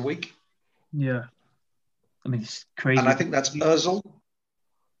a week. Yeah. I mean, it's crazy. And I think that's Ozil,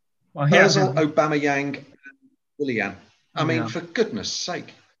 Aubameyang, and Willian. I mean, for goodness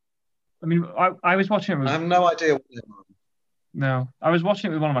sake. I mean, I was watching it. I have no idea what they're on. No, I was watching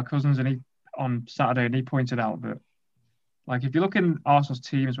it with one of my cousins, and on Saturday, and he pointed out that, like, if you look in Arsenal's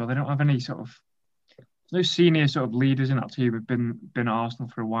team as well, they don't have any sort of no senior sort of leaders in that team who've been at Arsenal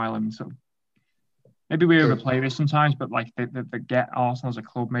for a while, and sort of maybe we overplay this sometimes, but like they get Arsenal as a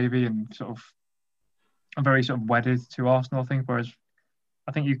club maybe, and sort of are very sort of wedded to Arsenal, I think. Whereas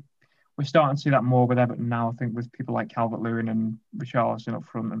I think we're starting to see that more with Everton now. I think with people like Calvert-Lewin and Richarlison up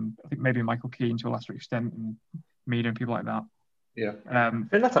front, and I think maybe Michael Keane to a lesser extent, and Mead and people like that. Yeah, I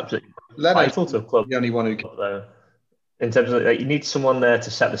think that's absolutely vital to a club. The only one who can. Though, in terms of you need someone there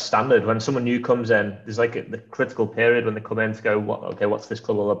to set the standard. When someone new comes in, there's like the critical period when they come in to go, what's this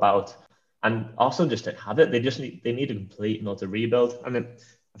club all about? And Arsenal just don't have it. They need a complete in order to rebuild. I mean,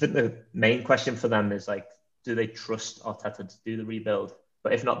 I think the main question for them is like, do they trust Arteta to do the rebuild?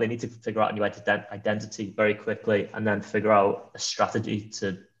 But if not, they need to figure out a new identity very quickly, and then figure out a strategy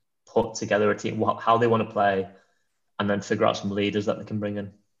to put together a team, how they want to play, and then figure out some leaders that they can bring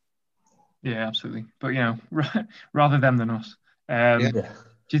in. Yeah, absolutely. But rather them than us. Do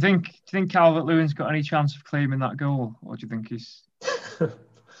you think Calvert-Lewin's got any chance of claiming that goal, or do you think he's?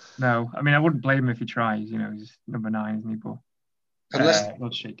 No, I mean I wouldn't blame him if he tries. He's number 9, isn't he? But unless the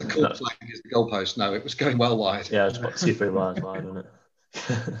court flag is the goalpost. No, it was going well wide. Yeah, it's about 2-3 miles wide, isn't it?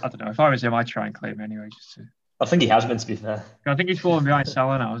 I don't know. If I was him, I'd try and claim it anyway. I think he has been, to be fair. I think he's fallen behind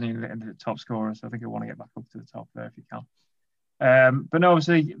Salah now, isn't he? The top scorer, so I think he'll want to get back up to the top there if he can. But no,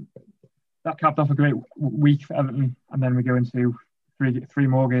 obviously that capped off a great week for Everton, and then we go into three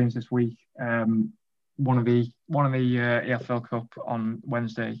more games this week. One of the EFL Cup on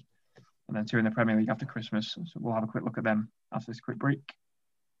Wednesday, and then 2 in the Premier League after Christmas. So we'll have a quick look at them after this quick break.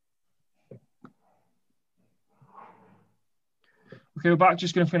 Okay, we're back.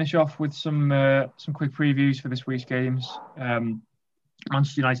 Just going to finish off with some quick previews for this week's games.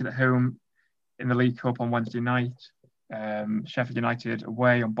 Manchester United at home in the League Cup on Wednesday night. Sheffield United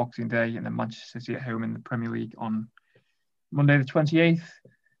away on Boxing Day, and then Manchester City at home in the Premier League on Monday the 28th.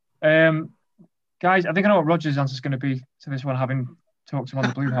 Guys, I think I know what Roger's answer is going to be to this one, having talked to him on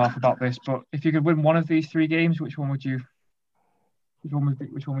the Blue Half about this. But if you could win one of these 3 games, which one would you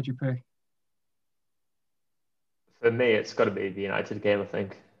pick? For me, it's got to be the United game. I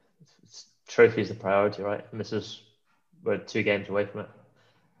think it's trophy is the priority, right? And we're 2 games away from it.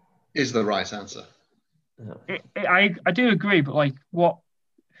 Is the right answer. Yeah. I do agree, but like, what?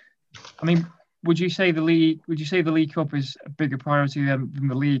 I mean, would you say the League Cup is a bigger priority than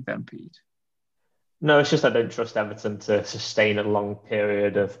the league, then, Pete? No, it's just I don't trust Everton to sustain a long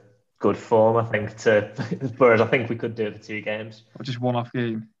period of good form. I think whereas I think we could do it for 2 games. Or just one-off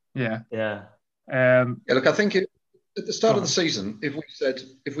game? Yeah. Yeah. Yeah, look, I think at the start of the season, if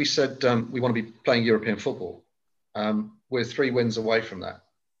we said we want to be playing European football, we're 3 wins away from that,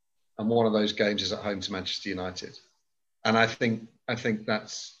 and one of those games is at home to Manchester United, and I think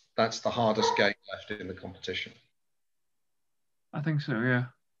that's the hardest game left in the competition. I think so, yeah.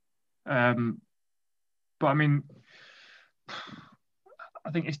 But I mean,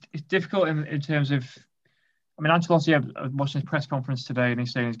 I think it's difficult in terms of. I mean, Ancelotti, I was watching his press conference today, and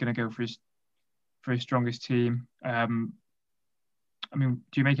he's saying he's going to go for his strongest team. I mean,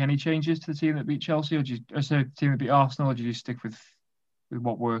 do you make any changes to the team that beat Chelsea, or the team that beat Arsenal, or do you stick with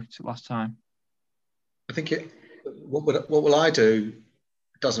what worked last time? I think what will I do?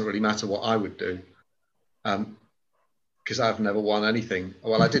 It doesn't really matter what I would do, because I've never won anything.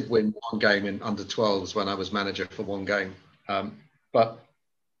 Well, I did win one game in under 12s when I was manager for one game, but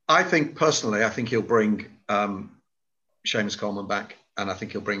I think personally, I think he'll bring Seamus Coleman back, and I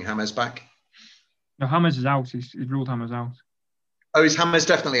think he'll bring James back. No, James is out. He's ruled James out. Oh, is James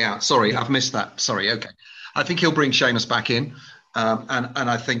definitely out? Sorry, I've missed that. Sorry. Okay, I think he'll bring Seamus back in, and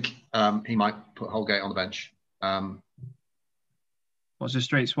I think he might put Holgate on the bench. What's a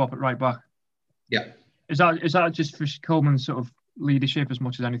straight swap at right back? Yeah. Is that just for Coleman's sort of leadership as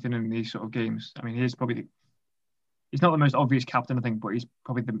much as anything in these sort of games? I mean, he's not the most obvious captain, I think, but he's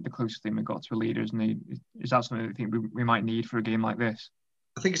probably the closest thing we've got to a leader, isn't he? Is that something that you think we might need for a game like this?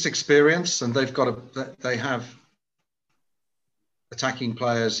 I think it's experience, and they have attacking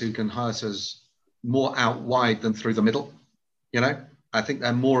players who can hurt us more out wide than through the middle. You know, I think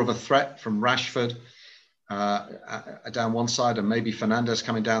they're more of a threat from Rashford down one side and maybe Fernandes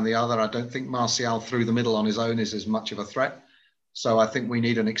coming down the other. I don't think Martial through the middle on his own is as much of a threat. So I think we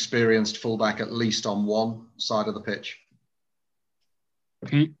need an experienced fullback at least on one side of the pitch.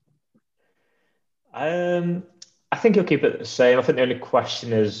 Pete? I think he'll keep it the same. I think the only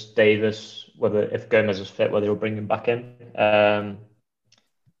question is Davis, whether if Gomez is fit, whether he'll bring him back in. But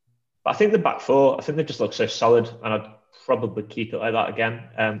I think the back 4, I think they just look so solid, and I'd probably keep it like that again.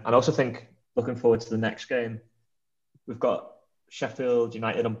 And I also think, looking forward to the next game, we've got Sheffield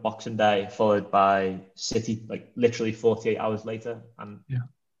United on Boxing Day, followed by City, like literally 48 hours later. And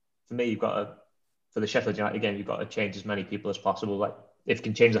for me, for the Sheffield United game, you've got to change as many people as possible. Like, if you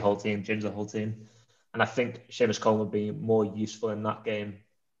can change the whole team, change the whole team. And I think Seamus Coleman would be more useful in that game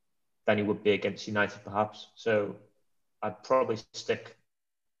than he would be against United, perhaps. So I'd probably stick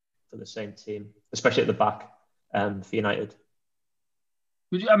for the same team, especially at the back for United.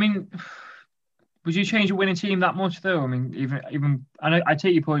 Would you change a winning team that much, though? I mean, even I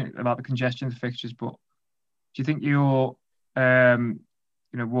take your point about the congestion of the fixtures, but do you think you're,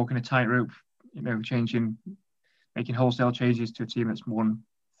 walking a tightrope, making wholesale changes to a team that's won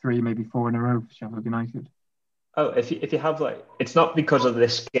 3, maybe 4 in a row for Sheffield United? Oh, if you have it's not because of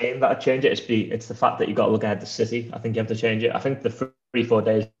this game that I change it. It's the fact that you've got to look ahead to City. I think you have to change it. I think the 3-4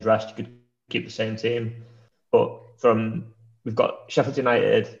 days rest, you could keep the same team, but we've got Sheffield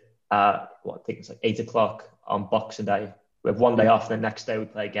United. I think it's 8 o'clock on Boxing Day. We have one day off, and the next day we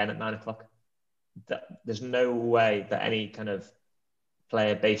play again at 9 o'clock. There's no way that any kind of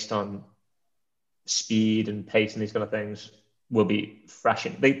player based on speed and pace and these kind of things will be fresh.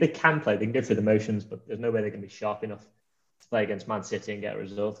 They can play, they can go through the motions, but there's no way they're going to be sharp enough to play against Man City and get a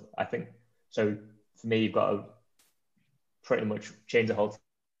result, I think. So for me, you've got to pretty much change the whole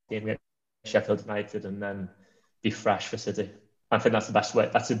team, get Sheffield United, and then be fresh for City. I think that's the best way.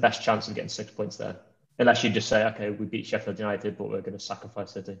 That's the best chance of getting 6 points there. Unless you just say, okay, we beat Sheffield United, but we're going to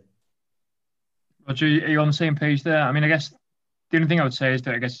sacrifice City. Roger, are you on the same page there? I mean, I guess the only thing I would say is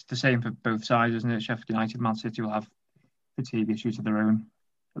that I guess it's the same for both sides, isn't it? Sheffield United and Man City will have fatigue issues of their own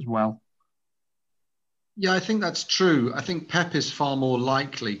as well. Yeah, I think that's true. I think Pep is far more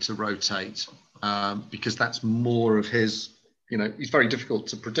likely to rotate because that's more of his, he's very difficult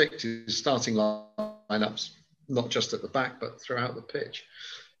to predict his starting lineups, not just at the back, but throughout the pitch.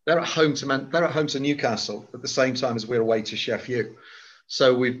 They're at home to Newcastle at the same time as we're away to Sheffield.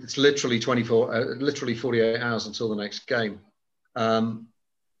 So it's literally 48 hours until the next game. I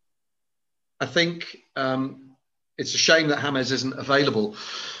think it's a shame that James isn't available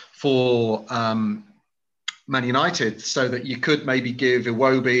for Man United, so that you could maybe give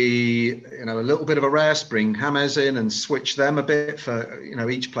Iwobi, a little bit of a rest, bring James in and switch them a bit for,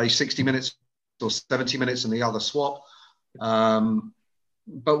 each play 60 minutes or 70 minutes and the other swap.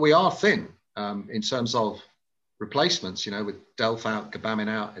 But we are thin in terms of replacements, with Delph out, Gabamin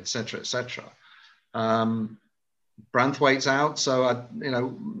out, etc., etc. Branthwaite's out, so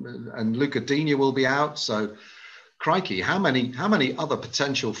and Luca Digne will be out. So, crikey, how many other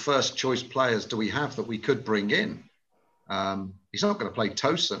potential first choice players do we have that we could bring in? He's not going to play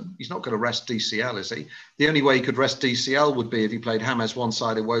Tosin. He's not going to rest DCL, is he? The only way he could rest DCL would be if he played James one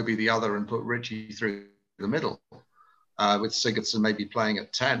side, Iwobi the other, and put Richie through the middle, with Sigurdsson maybe playing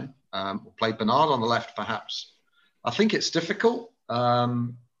at 10, or play Bernard on the left, perhaps. I think it's difficult. But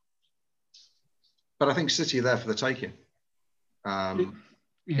I think City are there for the taking.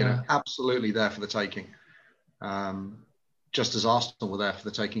 Absolutely there for the taking. Just as Arsenal were there for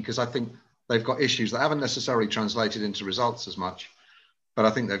the taking, because I think they've got issues that haven't necessarily translated into results as much, but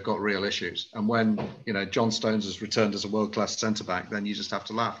I think they've got real issues. And when, John Stones has returned as a world-class centre-back, then you just have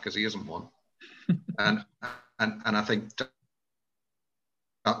to laugh because he isn't one. and I think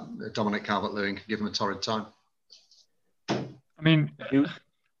Dominic Calvert-Lewin can give him a torrid time. I mean...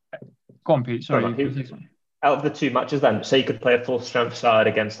 Go on, Pete. Sorry. Out of the two matches then, say you could play a full strength side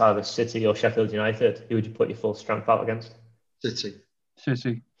against either City or Sheffield United, who would you put your full strength out against? City.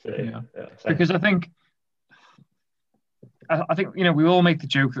 Yeah. Because I think, we all make the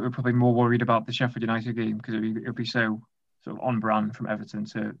joke that we're probably more worried about the Sheffield United game because it'll be so sort of on brand from Everton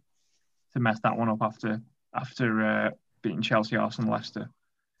to mess that one up after beating Chelsea, Arsenal, Leicester.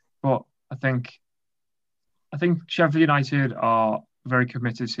 But I think Sheffield United are a very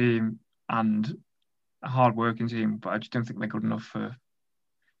committed team and a hard-working team, but I just don't think they're good enough for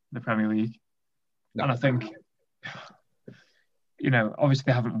the Premier League. No. And I think, obviously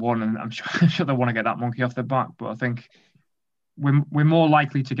they haven't won, and I'm sure they want to get that monkey off their back. But I think we're more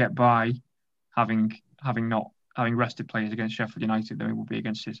likely to get by having rested players against Sheffield United than we will be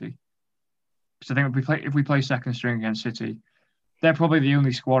against City. So I think if we play second string against City, they're probably the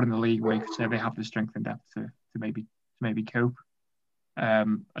only squad in the league where you could say they have the strength and depth to maybe cope. I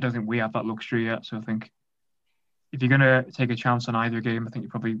don't think we have that luxury yet. So I think if you're going to take a chance on either game, I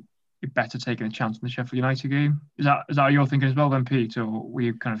think you're better taking a chance on the Sheffield United game. Is that what you're thinking as well then, Pete? Or were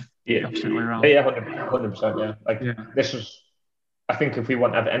you kind of the opposite way around? Yeah, 100%. Yeah. This was, I think if we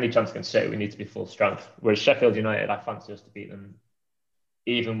want to have any chance against City, we need to be full strength. Whereas Sheffield United, I fancy us to beat them,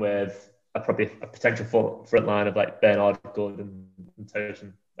 even with probably a potential front line of like Bernard, Gordon, and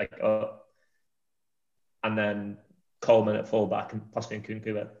Tosin, and then Coleman at fullback and possibly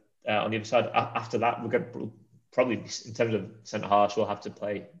Nkunku on the other side. After that, we're going to probably, in terms of centre halves, we'll have to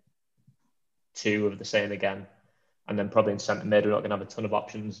play two of the same again, and then probably in centre mid, we're not going to have a ton of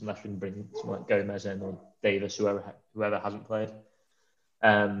options unless we can bring someone like Gomez in or Davis, whoever hasn't played.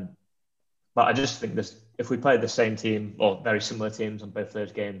 But I just think if we play the same team or very similar teams on both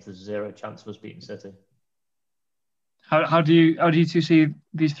those games, there's zero chance of us beating City. How do you two see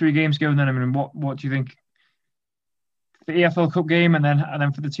these three games going then? I mean, what do you think? The EFL Cup game and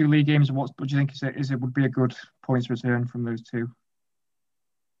then for the two league games, what do you think would be a good points return from those two?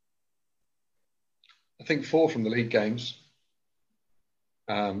 I think 4 from the league games.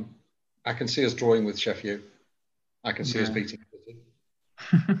 I can see us drawing with Sheffield. I can see us beating City.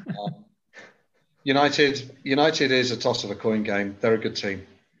 United is a toss of a coin game. They're a good team.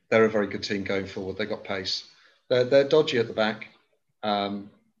 They're a very good team going forward. They've got pace. They're dodgy at the back, and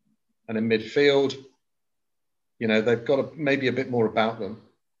in midfield, they've got maybe a bit more about them,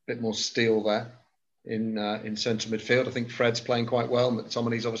 a bit more steel there in central midfield. I think Fred's playing quite well.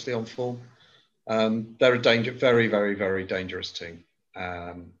 McTominay's obviously on form. They're a very, very, very dangerous team.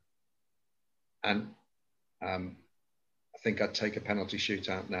 And I think I'd take a penalty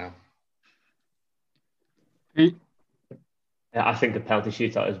shootout now. Yeah, I think a penalty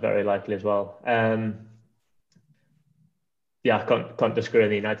shootout is very likely as well. I can't disagree on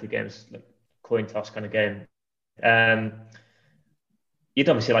the United games, like coin toss kind of game. You'd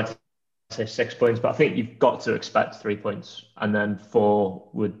obviously like to say 6 points, but I think you've got to expect 3 points, and then 4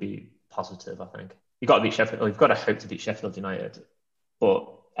 would be positive. I think you've got to beat Sheffield. You've got to hope to beat Sheffield United, but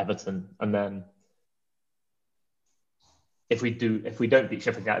Everton, and then if we don't beat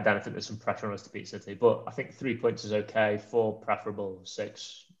Sheffield United, then I think there's some pressure on us to beat City. But I think 3 points is okay. 4 preferable.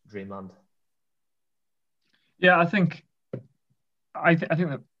 6 dreamland. Yeah, I think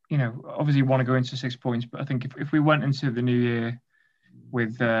that obviously you want to go into 6 points, but I think if we went into the new year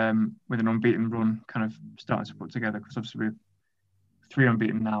with an unbeaten run kind of starting to put together, because obviously we're 3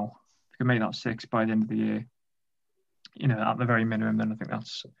 unbeaten now, if we can make that 6 by the end of the year, at the very minimum, then I think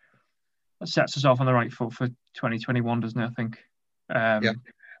sets us off on the right foot for 2021, doesn't it? I think. Yeah.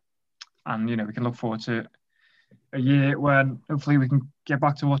 And we can look forward to a year when hopefully we can get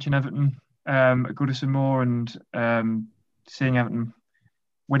back to watching Everton at Goodison Moor and seeing Everton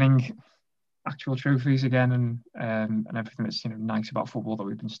winning actual trophies again and everything that's nice about football that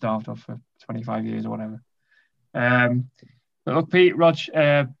we've been starved of for 25 years or whatever. But look, Pete, Rog,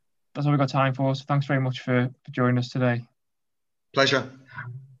 that's all we've got time for. So thanks very much for joining us today. Pleasure.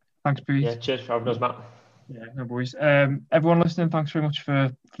 Thanks, Pete. Yeah, cheers for having us, Matt. Yeah, no worries. Everyone listening, thanks very much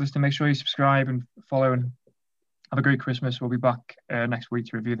for listening. Make sure you subscribe and follow, and have a great Christmas. We'll be back next week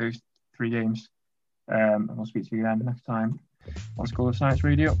to review those 3 games. And we'll speak to you again next time on School of Science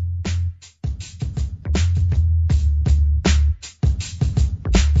Radio.